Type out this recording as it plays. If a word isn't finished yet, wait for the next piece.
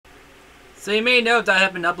So you may know that I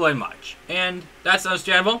haven't been uploading much, and that's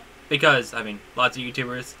understandable because I mean, lots of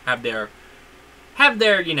YouTubers have their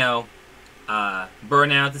burnouts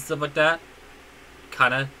and stuff like that.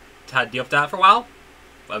 Kind of had to deal with that for a while,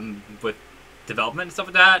 with development and stuff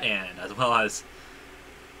like that, and as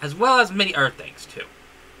well as many other things too.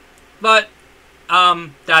 But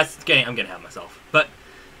I'm getting ahead of myself. But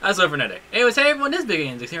that's over for another day. Anyways, hey everyone, this is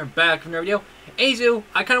BWKing16 here, back from another video. Anywho,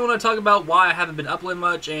 I kind of want to talk about why I haven't been uploading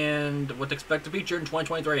much and what to expect to feature in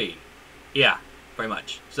 2023. Yeah, pretty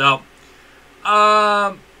much. So,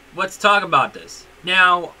 let's talk about this.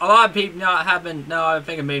 Now, a lot of people I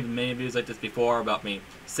think I made many videos like this before about me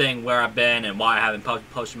saying where I've been and why I haven't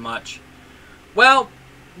posted much. Well,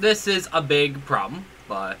 this is a big problem,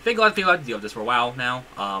 but I think a lot of people have to deal with this for a while now.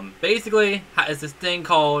 Basically, it's this thing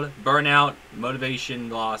called burnout, motivation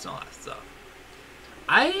loss, and all that stuff.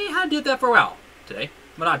 I had to deal with that for a while today.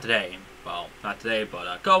 Well, not today. Well, not today,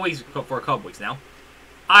 but for a couple weeks now.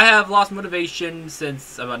 I have lost motivation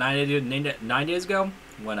since about 9 days ago,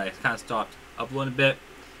 when I kind of stopped uploading a bit.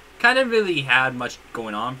 Kind of really had much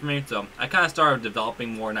going on for me, so I kind of started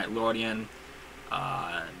developing more Nickelodeon,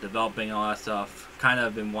 developing all that stuff. Kind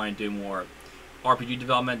of been wanting to do more RPG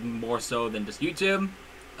development more so than just YouTube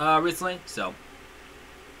recently, so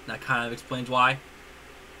that kind of explains why.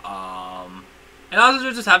 And also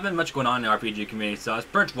there just haven't been much going on in the RPG community, so that's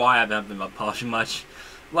pretty much why I haven't been publishing much.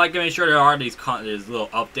 Like, I mean, sure there are these little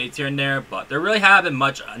updates here and there, but there really haven't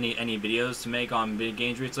been any videos to make on video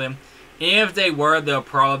games recently. And if they were,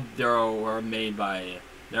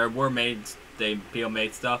 people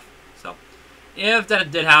made stuff. So if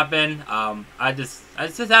that did happen, I just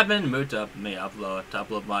haven't been in the mood to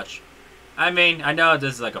upload much. I mean, I know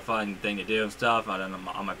this is like a fun thing to do and stuff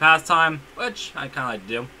on my pastime, which I kind of like to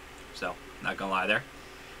do. So not gonna lie there.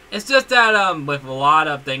 It's just that with a lot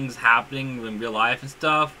of things happening in real life and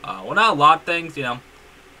stuff, well, not a lot of things, you know,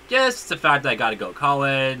 just the fact that I gotta go to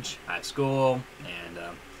college, I have school, and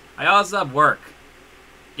I also have work.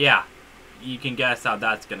 Yeah, you can guess how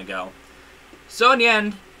that's gonna go. So in the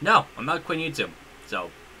end, no, I'm not quitting YouTube.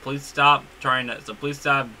 So please stop please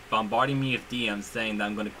stop bombarding me with DMs saying that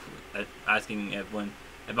I'm gonna asking everyone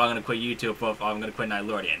if I'm gonna quit YouTube or if I'm gonna quit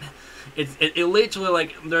Nickelodeon. It literally,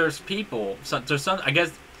 like, there's people. There's some, I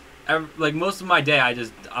guess. Like, most of my day, I'm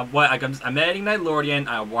editing Nickelodeon,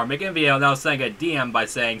 or I'm making a video, and I was sending a DM by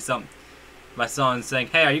someone saying,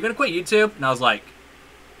 "Hey, are you gonna quit YouTube?" And I was like,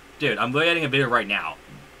 "Dude, I'm literally editing a video right now.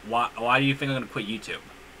 Why do you think I'm gonna quit YouTube?"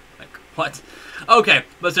 Like, what? Okay,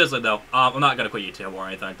 but seriously though, I'm not gonna quit YouTube or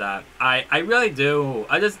anything like that. I really do.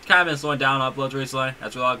 I just kind of been slowing down uploads recently.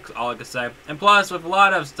 That's all I can say. And plus, with a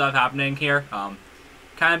lot of stuff happening here,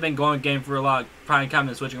 kind of been going game for a lot. Probably kind of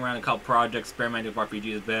been switching around a couple projects, experimenting with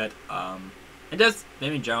RPGs a bit. And just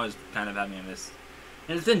maybe in general is kind of having this.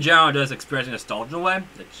 And it's in general just experiencing nostalgia in a way,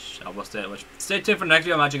 which I will say. Which stay tuned for the next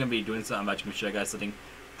video. I'm actually gonna be doing something. I'm actually gonna show you guys something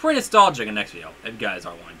pretty nostalgic in the next video, if you guys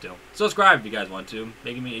are wanting to. Subscribe if you guys want to.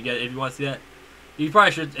 If you want to see that. You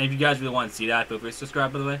probably should, and if you guys really want to see that, feel free to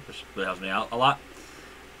subscribe, by the way, which really helps me out a lot.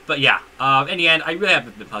 But yeah, in the end, I really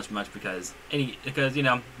haven't been posting much because you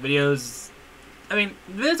know, videos. I mean,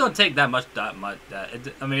 videos don't take that much. I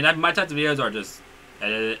mean, my types of videos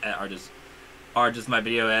are just my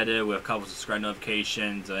video edited with a couple of subscribe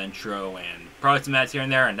notifications, an intro, and probably some ads here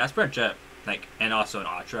and there, and that's pretty much it. Like, and also an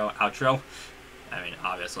outro. I mean,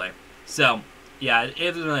 obviously. So yeah, it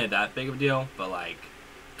isn't really that big of a deal, but like,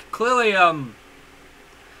 clearly,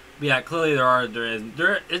 yeah, clearly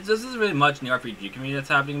this isn't really much in the RPG community that's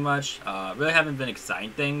happening much. Really haven't been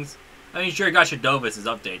exciting things. I mean, sure, you got Shadovis'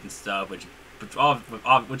 updates and stuff, which also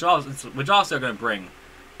are going to bring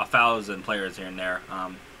 1,000 players here and there.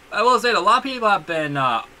 I will say that a lot of people have been.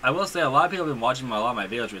 I will say a lot of people have been watching a lot of my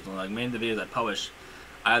videos recently. Like, many of the videos I publish,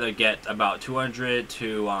 I either get about 200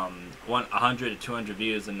 to 100 to 200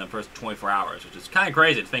 views in the first 24 hours, which is kind of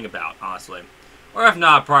crazy to think about, honestly. Or if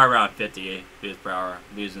not, probably around 50 views per hour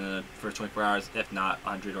views in the first 24 hours, if not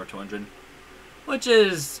 100 or 200, which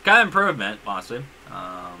is kind of improvement, honestly.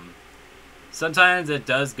 Sometimes it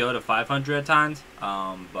does go to 500 at times,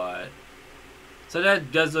 but so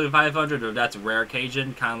that does go to 500, or that's a rare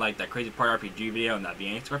occasion, kind of like that Crazy Part RPG video and that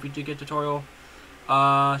VNX RPG Kit tutorial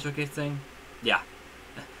showcase thing. Yeah,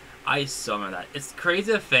 I so remember that. It's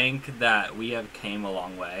crazy to think that we have came a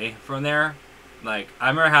long way from there. Like, I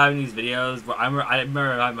remember having these videos where I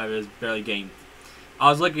remember having my videos barely getting. I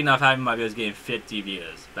was lucky enough having my videos getting 50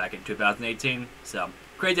 views back in 2018. So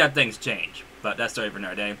crazy how things change, but that's story for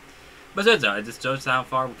another day. But it just shows how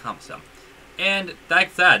far we've come. So, and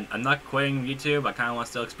that said, I'm not quitting YouTube. I kind of want to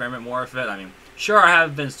still experiment more with it. I mean, sure, I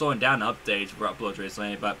have been slowing down updates for uploads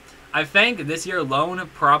recently, but I think this year alone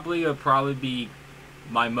would probably be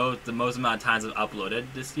the most amount of times I've uploaded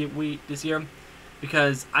this year,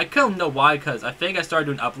 because I couldn't know why. Because I think I started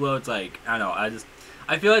doing uploads like, I don't know.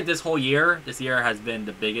 I feel like this year has been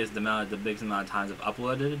the biggest amount of times I've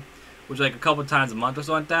uploaded, which is like a couple times a month or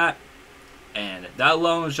something like that. And that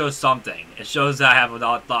alone shows something. It shows that I have a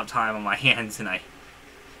lot of time on my hands, and I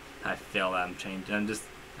feel that I'm changed. I just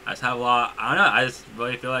have a lot. I don't know. I just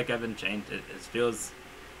really feel like I've been changed. It just feels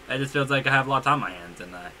like I have a lot of time on my hands,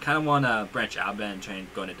 and I kind of want to branch out a bit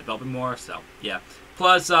and go into developing more. So yeah.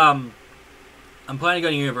 Plus, I'm planning to go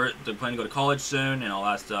to university, planning to go to college soon, and all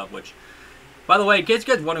that stuff. Which, by the way, in case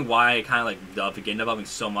you guys wondering why I kind of like love game developing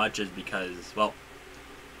so much, is because, well,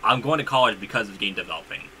 I'm going to college because of game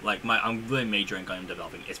developing. Like, I'm really majoring in game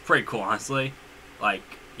developing. It's pretty cool, honestly. Like,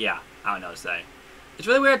 yeah, I don't know what to say. It's a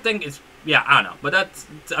really weird thing. Yeah, I don't know. But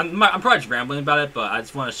I'm probably just rambling about it, but I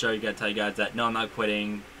just want to tell you guys that, no, I'm not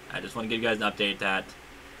quitting. I just want to give you guys an update that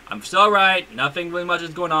I'm still alright. Nothing really much is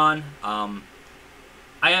going on.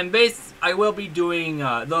 I will be doing,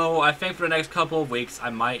 though I think for the next couple of weeks, I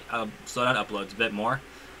might slow down uploads a bit more.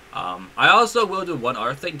 I also will do one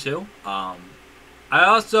other thing, too.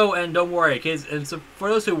 And don't worry, kids, and so for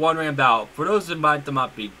those who are wondering about, for those who might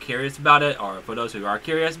not be curious about it, or for those who are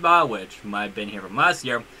curious about it, which might have been here from last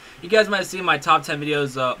year, you guys might see my top 10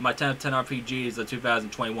 videos, my 10 of 10 RPGs of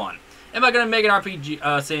 2021. Am I going to make an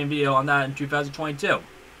RPG, same video on that in 2022?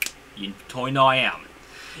 You totally know I am.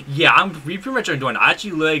 Yeah, we pretty much are doing it.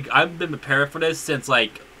 Actually, I've been prepared for this since,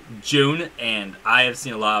 like, June, and I have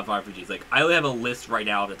seen a lot of RPGs. Like, I only have a list right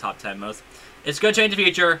now of the top 10 most. It's going to change in the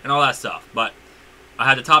future, and all that stuff, but I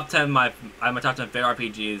had the top 10, I have my top 10 favorite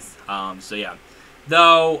RPGs, so yeah.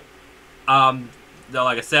 Though,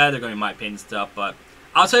 like I said, they're going to be my opinion stuff, but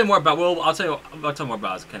I'll tell you more about, I'll tell you more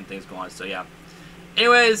about as kind of things go on, so yeah.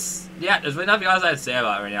 Anyways, yeah, there's really nothing else I have to say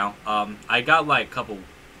about it right now. I got like a couple,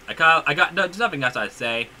 no, there's nothing else I have to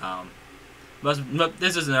say.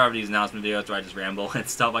 This isn't one of these announcement videos where I just ramble and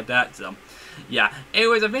stuff like that, so yeah.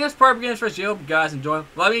 Anyways, I think that's part of beginning first. Hope you guys enjoy.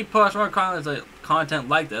 Let me post more content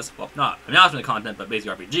like this. Well, not announcement content, but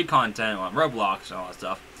basically RPG content on Roblox and all that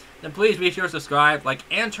stuff. Then please be sure to subscribe, like,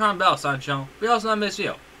 and turn on bell so we also not miss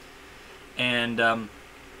you. And and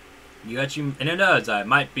who knows, I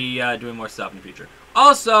might be doing more stuff in the future.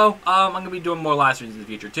 Also, I'm gonna be doing more live streams in the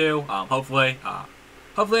future too. Hopefully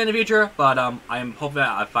in the future. But I'm hoping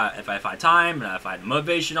that if I find time and I find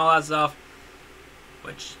motivation, all that stuff.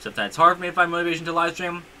 Which sometimes it's hard for me to find motivation to live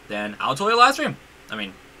stream, then I'll totally live stream. I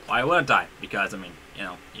mean, why wouldn't I? Because, I mean, you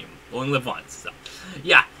know, you only live once, so.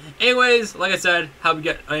 Yeah. Anyways, like I said, thank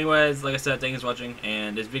you for watching,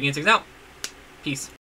 and this is BWK16 out. Peace.